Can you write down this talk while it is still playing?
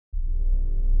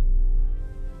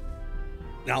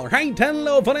Alright,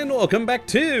 hello everyone and welcome back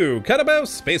to Kottabos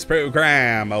Space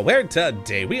Program, where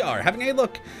today we are having a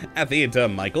look at the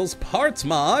DaMichel's parts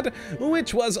mod,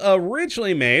 which was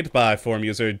originally made by forum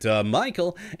user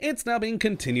DaMichel. It's now being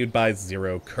continued by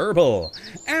Zero Kerbal.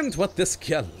 And what this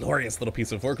glorious little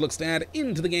piece of work looks to add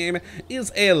into the game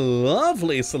is a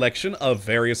lovely selection of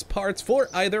various parts for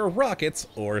either rockets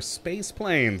or space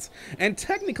planes. And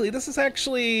technically this is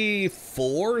actually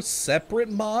 4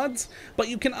 separate mods, but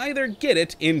you can either get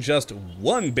it in just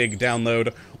one big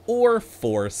download or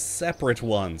 4 separate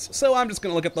ones. So I'm just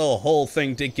going to look at the whole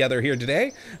thing together here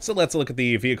today. So let's look at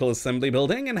the vehicle assembly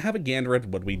building and have a gander at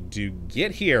what we do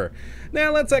get here.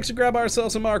 Now let's actually grab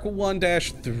ourselves a Mark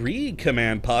 1-3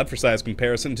 command pod for size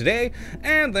comparison today,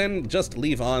 and then just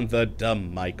leave on the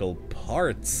DaMichel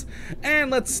parts. And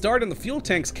let's start in the fuel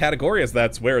tanks category, as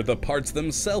that's where the parts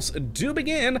themselves do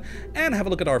begin, and have a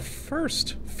look at our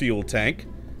first fuel tank,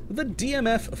 the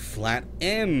DMF Flat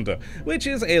End, which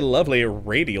is a lovely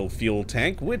radial fuel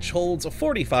tank which holds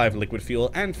 45 liquid fuel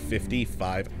and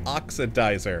 55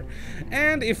 oxidizer.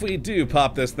 And if we do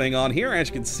pop this thing on here, as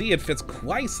you can see, it fits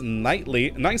quite nicely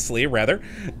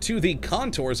to the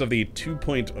contours of the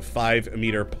 2.5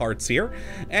 meter parts here,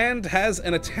 and has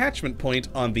an attachment point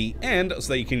on the end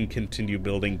so that you can continue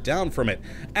building down from it,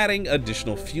 adding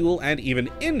additional fuel and even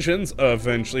engines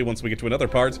eventually, once we get to another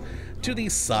part, to the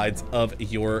sides of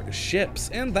your ships.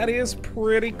 And that is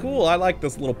pretty cool. I like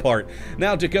this little part.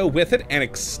 Now, to go with it and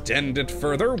extend it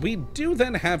further, we do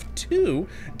then have 2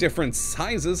 different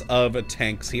sizes of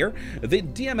tanks here: the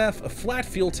DMF Flat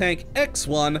Fuel Tank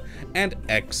X1 and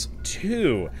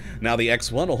X2. Now, the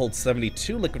X1 will hold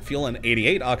 72 liquid fuel and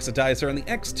 88 oxidizer, and the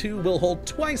X2 will hold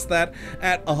twice that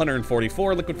at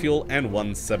 144 liquid fuel and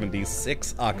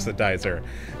 176 oxidizer.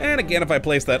 And again, if I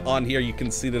place that on here, you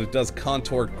can see that it does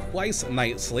contour quite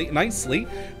nicely.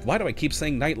 Why do I keep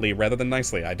saying nightly rather than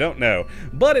nicely? I don't know.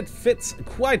 But it fits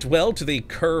quite well to the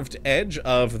curved edge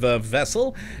of the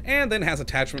vessel, and then has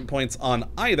attachment points on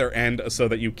either end so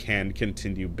that you can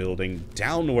continue building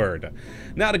downward.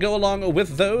 Now, to go along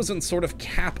with those and sort of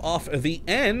cap off the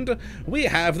end, we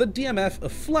have the DMF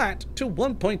Flat to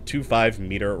 1.25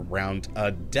 meter round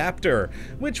adapter,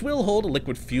 which will hold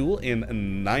liquid fuel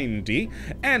in 90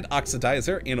 and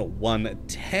oxidizer in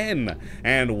 110.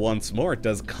 And once more, it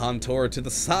does contour to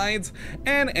the sides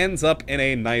and ends up in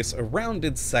a nice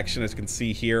rounded section, as you can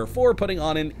see here, for putting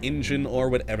on an engine or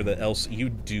whatever else you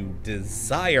do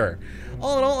desire.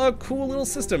 All in all, a cool little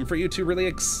system for you to really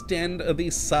extend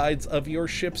the sides of your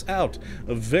ships out.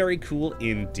 Very cool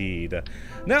indeed.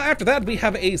 Now, after that, we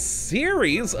have a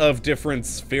series of different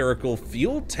spherical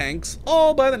fuel tanks,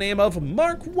 all by the name of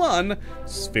Mark 1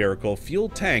 Spherical Fuel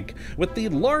Tank, with the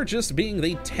largest being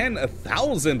the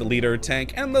 10,000 liter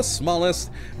tank and the smallest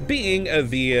being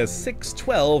the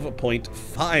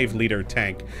 612.5 liter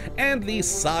tank. And the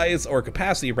size, or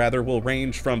capacity rather, will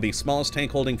range from the smallest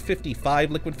tank holding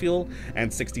 55 liquid fuel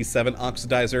and 67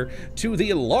 oxidizer to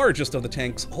the largest of the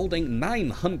tanks holding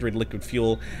 900 liquid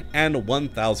fuel and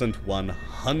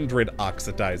 1,100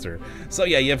 oxidizer. So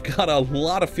yeah, you've got a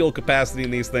lot of fuel capacity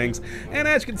in these things, and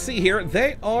as you can see here,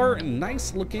 they are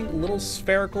nice looking little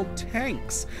spherical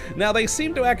tanks. Now, they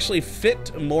seem to actually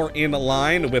fit more in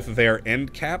line with their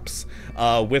end caps,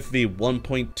 with the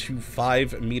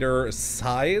 1.25 meter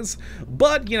size,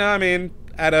 but you know, I mean,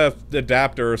 add a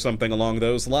adapter or something along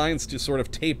those lines to sort of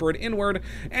taper it inward,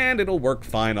 and it'll work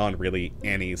fine on really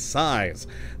any size.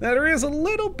 Now, there is a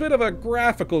little bit of a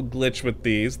graphical glitch with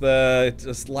these. The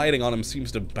lighting on them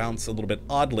seems to bounce a little bit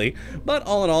oddly, but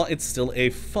all in all, it's still a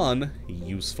fun,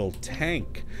 useful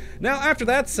tank. Now, after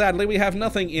that, sadly, we have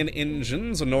nothing in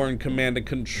engines, nor in command and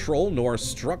control, nor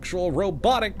structural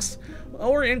robotics,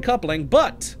 or in coupling,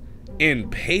 but in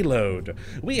payload,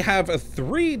 we have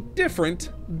 3 different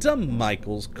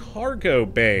DaMichel's cargo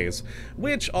bays,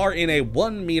 which are in a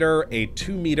 1 meter, a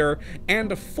 2 meter,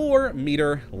 and a 4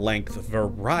 meter length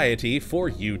variety for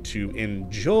you to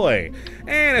enjoy.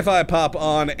 And if I pop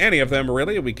on any of them,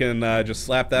 really, we can just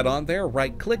slap that on there,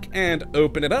 right click, and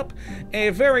open it up. A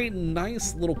very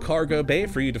nice little cargo bay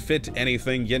for you to fit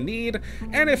anything you need.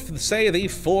 And if, say, the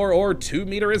 4 or 2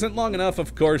 meter isn't long enough,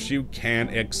 of course, you can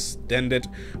extend it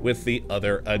with the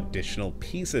other additional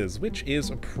pieces, which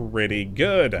is pretty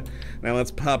good. Now let's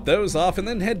pop those off and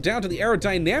then head down to the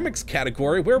aerodynamics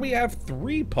category, where we have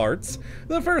 3 parts,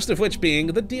 the first of which being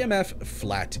the DMF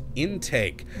Flat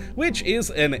Intake, which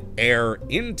is an air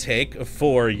intake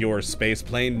for your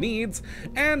spaceplane needs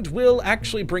and will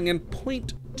actually bring in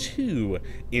to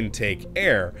intake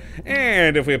air.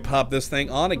 And if we pop this thing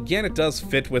on, again, it does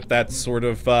fit with that sort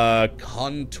of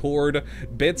contoured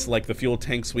bits like the fuel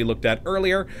tanks we looked at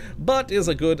earlier, but is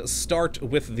a good start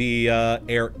with the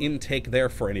air intake there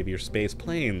for any of your space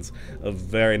planes.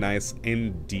 Very nice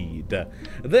indeed.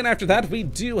 Then after that, we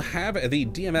do have the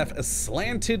DMF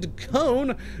slanted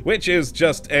cone, which is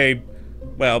just a,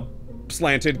 well,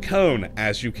 slanted cone,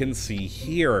 as you can see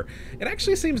here. It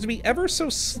actually seems to be ever so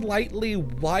slightly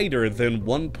wider than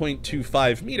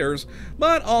 1.25 meters,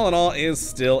 but all in all is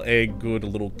still a good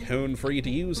little cone for you to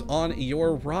use on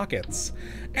your rockets.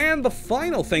 And the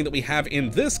final thing that we have in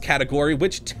this category,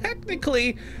 which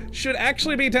technically should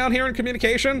actually be down here in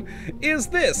communication, is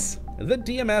this, the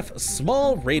DMF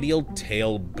Small Radial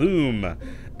Tail Boom.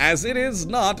 As it is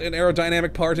not an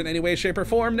aerodynamic part in any way, shape, or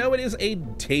form. No, it is a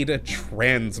data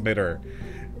transmitter.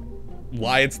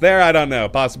 Why it's there, I don't know.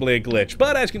 Possibly a glitch.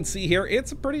 But as you can see here,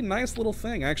 it's a pretty nice little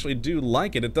thing. I actually do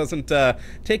like it. It doesn't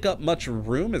take up much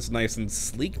room. It's nice and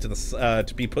sleek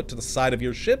to be put to the side of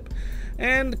your ship,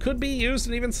 and could be used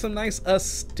in even some nice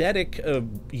aesthetic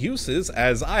uses,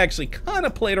 as I actually kind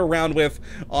of played around with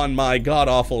on my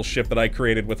god-awful ship that I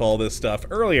created with all this stuff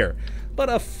earlier. But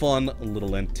a fun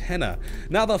little antenna.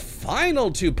 Now, the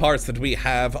final two parts that we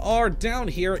have are down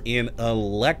here in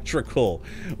electrical,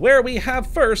 where we have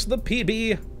first the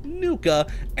PB Nuka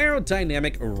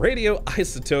Aerodynamic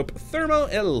Radioisotope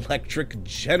Thermoelectric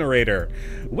Generator,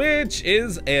 which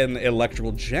is an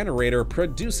electrical generator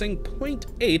producing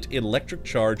 0.8 electric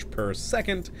charge per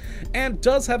second, and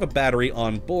does have a battery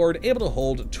on board able to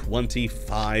hold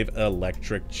 25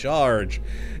 electric charge.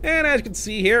 And as you can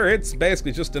see here, it's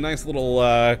basically just a nice little,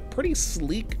 pretty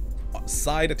sleek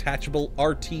side attachable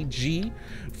RTG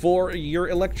for your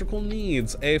electrical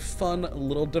needs. A fun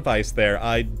little device there.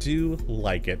 I do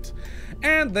like it.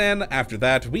 And then after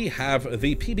that, we have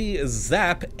the PB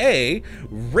Zap A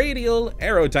Radial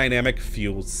Aerodynamic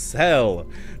Fuel Cell,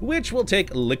 which will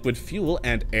take liquid fuel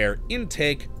and air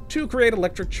intake to create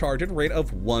electric charge at a rate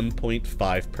of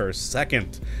 1.5 per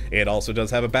second. It also does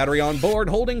have a battery on board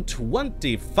holding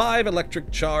 25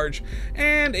 electric charge,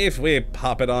 and if we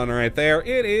pop it on right there,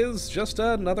 it is just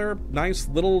another nice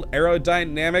little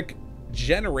aerodynamic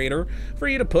generator for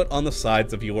you to put on the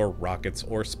sides of your rockets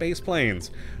or space planes.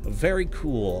 Very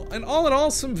cool. And all in all,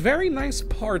 some very nice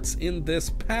parts in this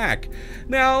pack.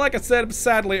 Now, like I said,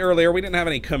 sadly earlier, we didn't have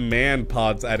any command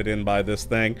pods added in by this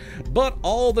thing, but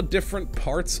all the different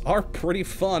parts are pretty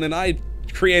fun, and I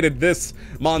created this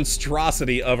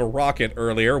monstrosity of a rocket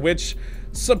earlier, which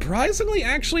surprisingly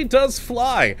actually does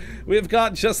fly. We've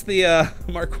got just the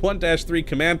Mark 1-3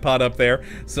 command pod up there,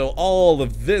 so all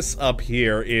of this up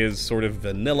here is sort of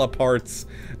vanilla parts.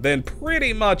 Then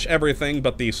pretty much everything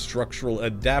but the structural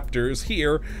adapters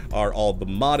here are all the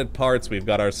modded parts. We've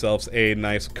got ourselves a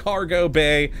nice cargo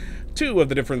bay, two of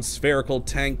the different spherical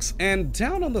tanks, and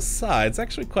down on the sides, I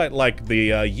actually quite like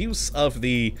the use of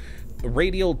the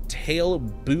radial tail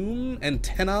boom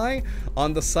antennae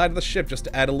on the side of the ship, just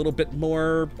to add a little bit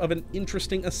more of an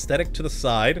interesting aesthetic to the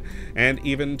side and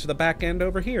even to the back end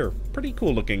over here. Pretty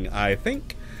cool looking, I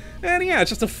think. And yeah,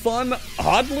 it's just a fun,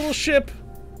 odd little ship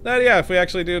that, yeah, if we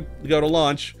actually do go to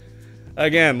launch,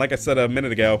 again, like I said a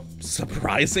minute ago,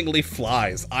 surprisingly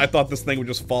flies. I thought this thing would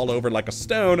just fall over like a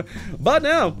stone, but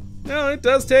no, it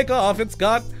does take off. It's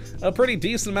got a pretty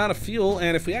decent amount of fuel,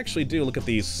 and if we actually do look at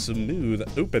the smooth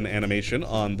open animation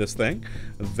on this thing,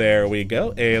 there we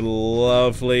go, a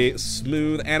lovely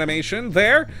smooth animation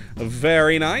there,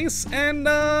 very nice. And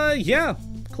yeah,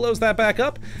 close that back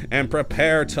up and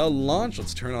prepare to launch.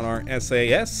 Let's turn on our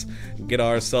SAS, get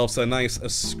ourselves a nice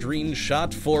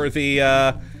screenshot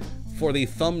for the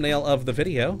thumbnail of the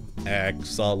video.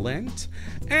 Excellent.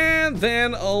 And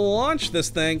then launch this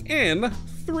thing in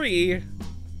 3,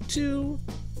 2,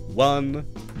 1,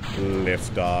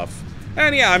 liftoff.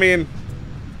 And yeah, I mean,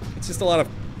 it's just a lot of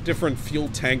different fuel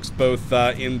tanks, both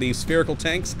in the spherical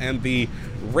tanks and the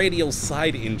radial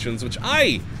side engines, which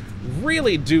I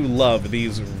really do love.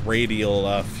 These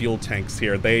radial fuel tanks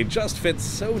here. They just fit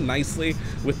so nicely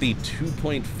with the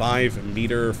 2.5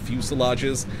 meter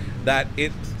fuselages that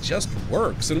it just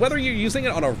works. And whether you're using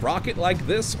it on a rocket like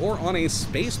this or on a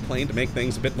space plane to make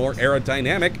things a bit more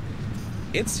aerodynamic,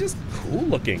 it's just cool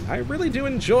looking. I really do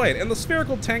enjoy it. And the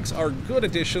spherical tanks are good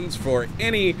additions for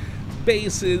any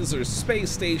bases or space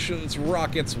stations,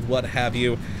 rockets, what have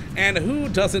you. And who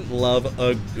doesn't love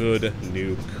a good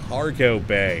new cargo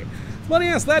bay? But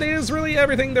yes, that is really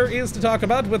everything there is to talk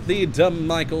about with the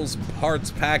DaMichel's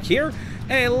parts pack here.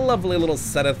 A lovely little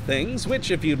set of things,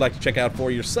 which if you'd like to check out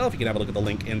for yourself, you can have a look at the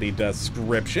link in the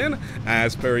description,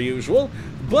 as per usual.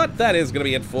 But that is going to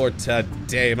be it for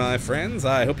today, my friends.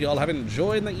 I hope you all have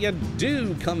enjoyed and that you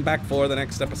do come back for the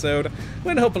next episode,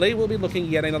 when hopefully we'll be looking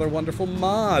at yet another wonderful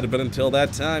mod. But until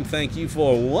that time, thank you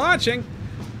for watching,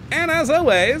 and as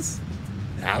always,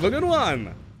 have a good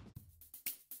one!